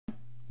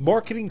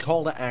Marketing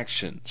Call to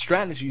Action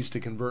Strategies to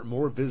Convert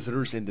More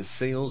Visitors into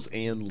Sales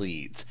and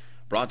Leads.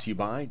 Brought to you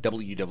by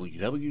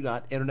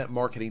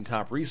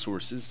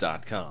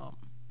www.internetmarketingtopresources.com.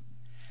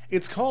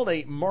 It's called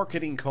a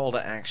marketing call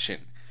to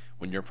action.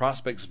 When your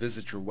prospects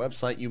visit your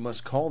website, you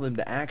must call them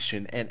to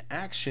action, and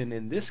action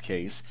in this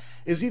case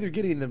is either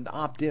getting them to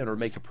opt in or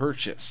make a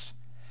purchase.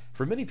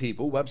 For many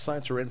people,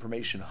 websites are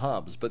information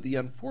hubs, but the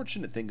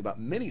unfortunate thing about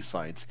many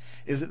sites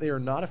is that they are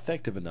not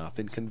effective enough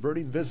in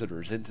converting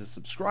visitors into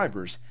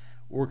subscribers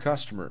or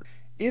customers.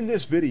 In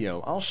this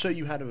video, I'll show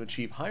you how to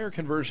achieve higher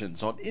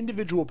conversions on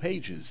individual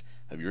pages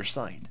of your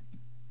site.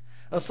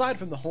 Aside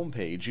from the home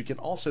page, you can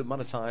also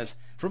monetize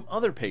from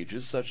other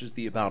pages such as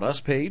the About Us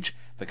page,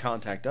 the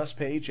Contact Us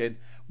page, and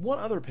one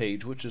other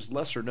page which is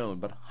lesser known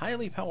but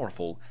highly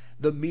powerful,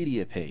 the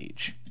Media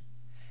page.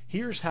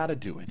 Here's how to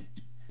do it.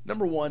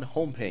 Number 1,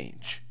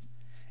 homepage.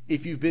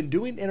 If you've been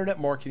doing internet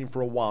marketing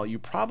for a while, you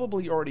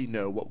probably already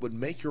know what would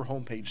make your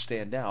homepage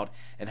stand out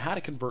and how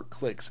to convert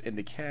clicks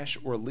into cash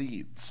or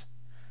leads.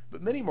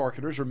 But many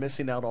marketers are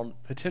missing out on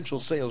potential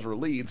sales or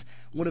leads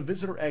when a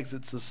visitor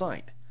exits the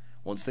site.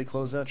 Once they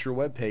close out your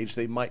web page,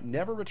 they might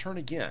never return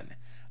again.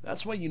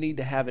 That's why you need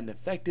to have an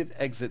effective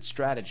exit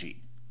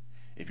strategy.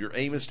 If your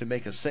aim is to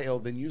make a sale,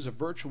 then use a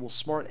virtual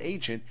smart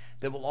agent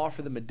that will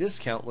offer them a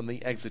discount when they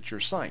exit your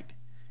site.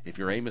 If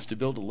your aim is to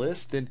build a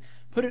list, then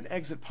put an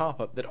exit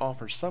pop-up that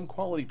offers some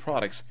quality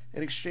products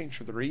in exchange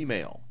for their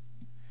email.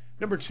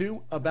 Number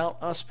 2,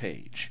 About Us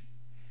page.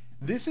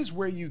 This is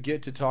where you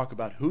get to talk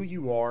about who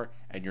you are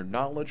and your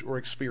knowledge or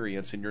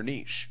experience in your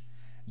niche.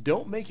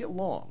 Don't make it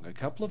long. A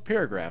couple of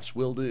paragraphs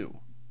will do.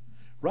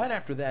 Right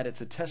after that,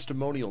 it's a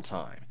testimonial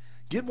time.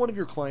 Get one of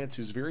your clients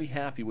who's very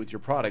happy with your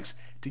products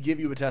to give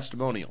you a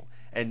testimonial,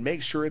 and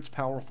make sure it's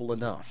powerful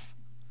enough.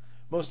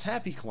 Most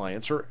happy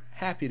clients are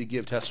happy to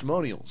give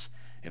testimonials.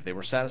 If they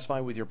were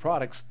satisfied with your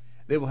products,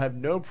 they will have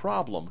no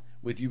problem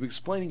with you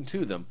explaining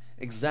to them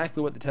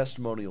exactly what the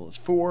testimonial is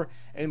for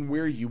and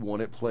where you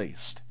want it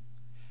placed.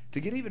 To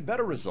get even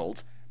better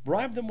results,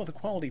 bribe them with a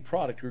quality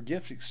product or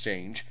gift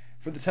exchange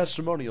for the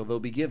testimonial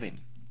they'll be giving.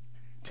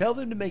 Tell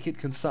them to make it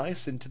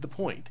concise and to the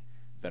point.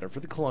 Better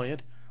for the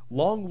client,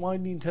 long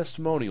winding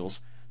testimonials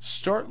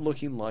start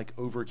looking like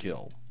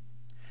overkill.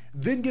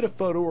 Then get a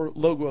photo or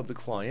logo of the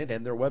client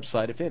and their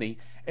website, if any,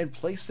 and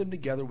place them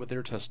together with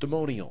their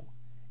testimonial,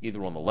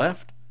 either on the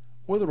left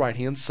or the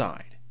right-hand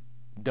side.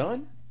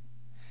 Done?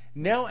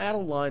 Now add a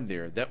line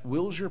there that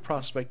wills your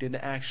prospect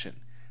into action.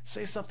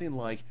 Say something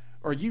like,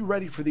 "Are you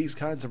ready for these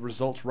kinds of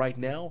results right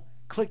now?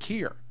 Click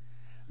here."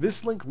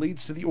 This link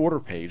leads to the order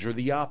page or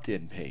the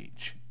opt-in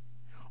page.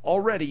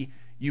 Already,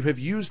 you have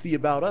used the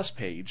About Us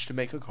page to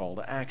make a call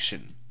to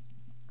action.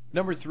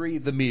 Number 3,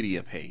 the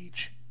Media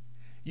page.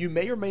 You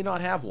may or may not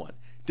have one,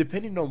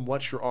 depending on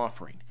what you're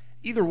offering.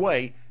 Either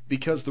way,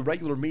 because the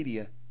regular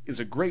media is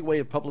a great way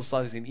of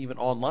publicizing even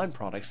online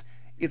products,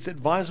 it's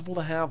advisable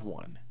to have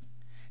one.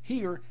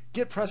 Here,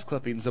 get press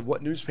clippings of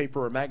what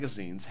newspaper or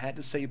magazines had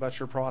to say about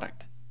your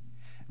product.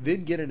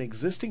 Then get an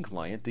existing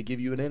client to give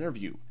you an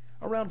interview.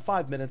 Around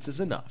 5 minutes is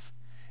enough.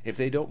 If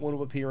they don't want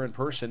to appear in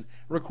person,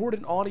 record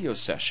an audio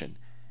session.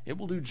 It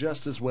will do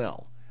just as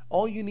well.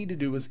 All you need to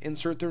do is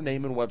insert their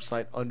name and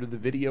website under the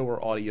video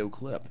or audio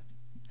clip.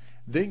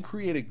 Then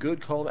create a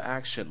good call to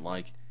action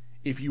like,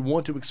 "If you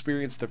want to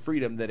experience the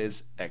freedom that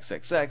is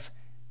XXX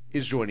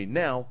is joining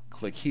now,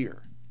 click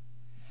here."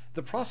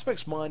 The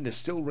prospect's mind is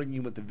still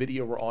ringing with the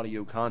video or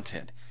audio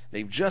content.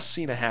 They've just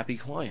seen a happy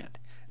client.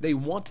 They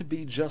want to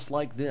be just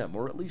like them,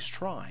 or at least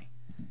try.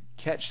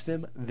 Catch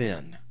them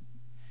then.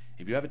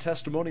 If you have a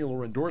testimonial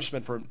or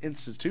endorsement for an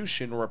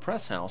institution or a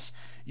press house,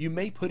 you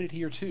may put it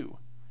here too.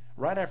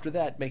 Right after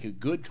that, make a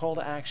good call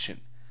to action.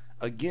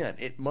 Again,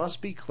 it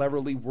must be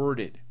cleverly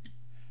worded.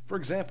 For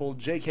example,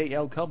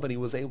 JKL Company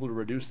was able to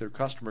reduce their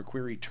customer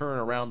query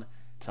turnaround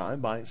time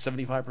by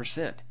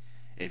 75%.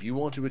 If you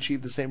want to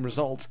achieve the same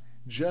results,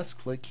 just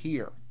click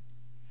here.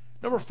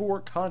 Number 4,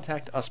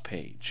 Contact Us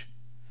page.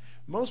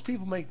 Most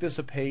people make this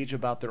a page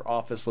about their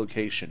office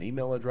location,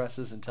 email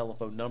addresses, and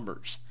telephone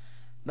numbers.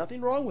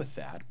 Nothing wrong with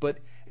that, but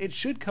it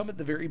should come at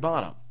the very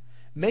bottom.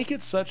 Make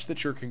it such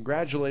that you're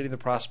congratulating the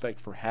prospect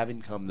for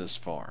having come this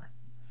far.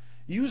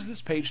 Use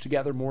this page to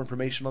gather more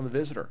information on the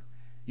visitor.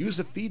 Use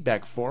a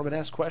feedback form and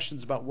ask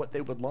questions about what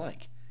they would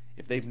like.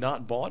 If they've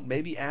not bought,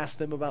 maybe ask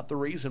them about the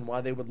reason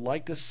why they would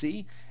like to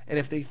see and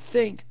if they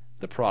think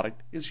the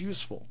product is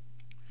useful.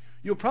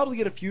 You'll probably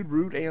get a few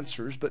rude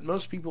answers, but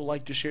most people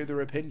like to share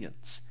their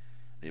opinions.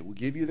 They will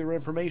give you their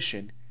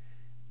information.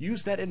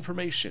 Use that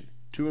information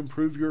to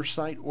improve your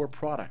site or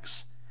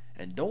products.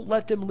 And don't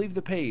let them leave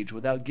the page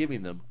without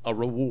giving them a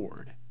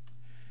reward.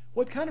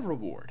 What kind of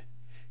reward?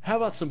 How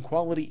about some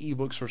quality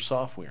ebooks or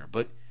software?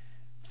 But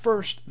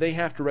first, they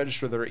have to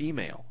register their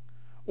email.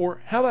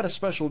 Or how about a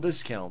special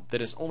discount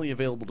that is only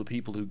available to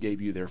people who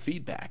gave you their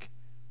feedback?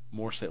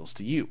 More sales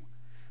to you.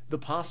 The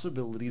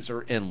possibilities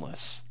are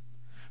endless.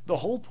 The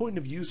whole point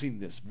of using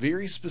this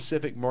very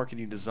specific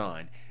marketing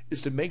design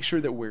is to make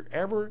sure that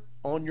wherever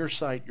on your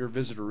site your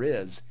visitor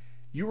is,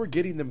 you are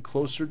getting them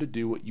closer to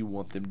do what you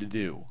want them to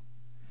do.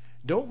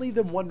 Don't leave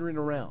them wandering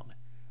around.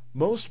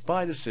 Most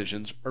buy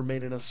decisions are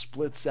made in a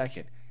split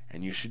second,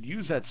 and you should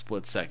use that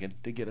split second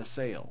to get a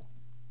sale.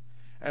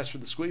 As for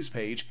the squeeze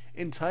page,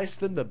 entice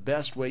them the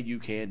best way you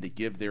can to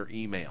give their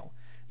email.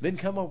 Then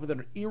come up with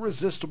an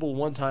irresistible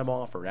one-time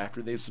offer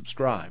after they've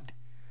subscribed.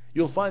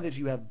 You'll find that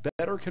you have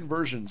better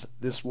conversions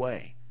this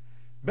way.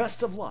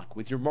 Best of luck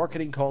with your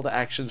marketing call to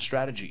action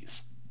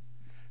strategies.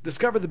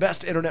 Discover the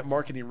best internet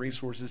marketing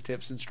resources,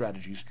 tips, and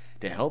strategies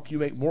to help you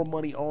make more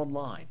money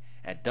online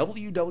at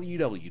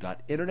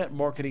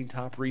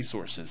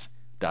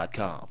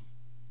www.internetmarketingtopresources.com.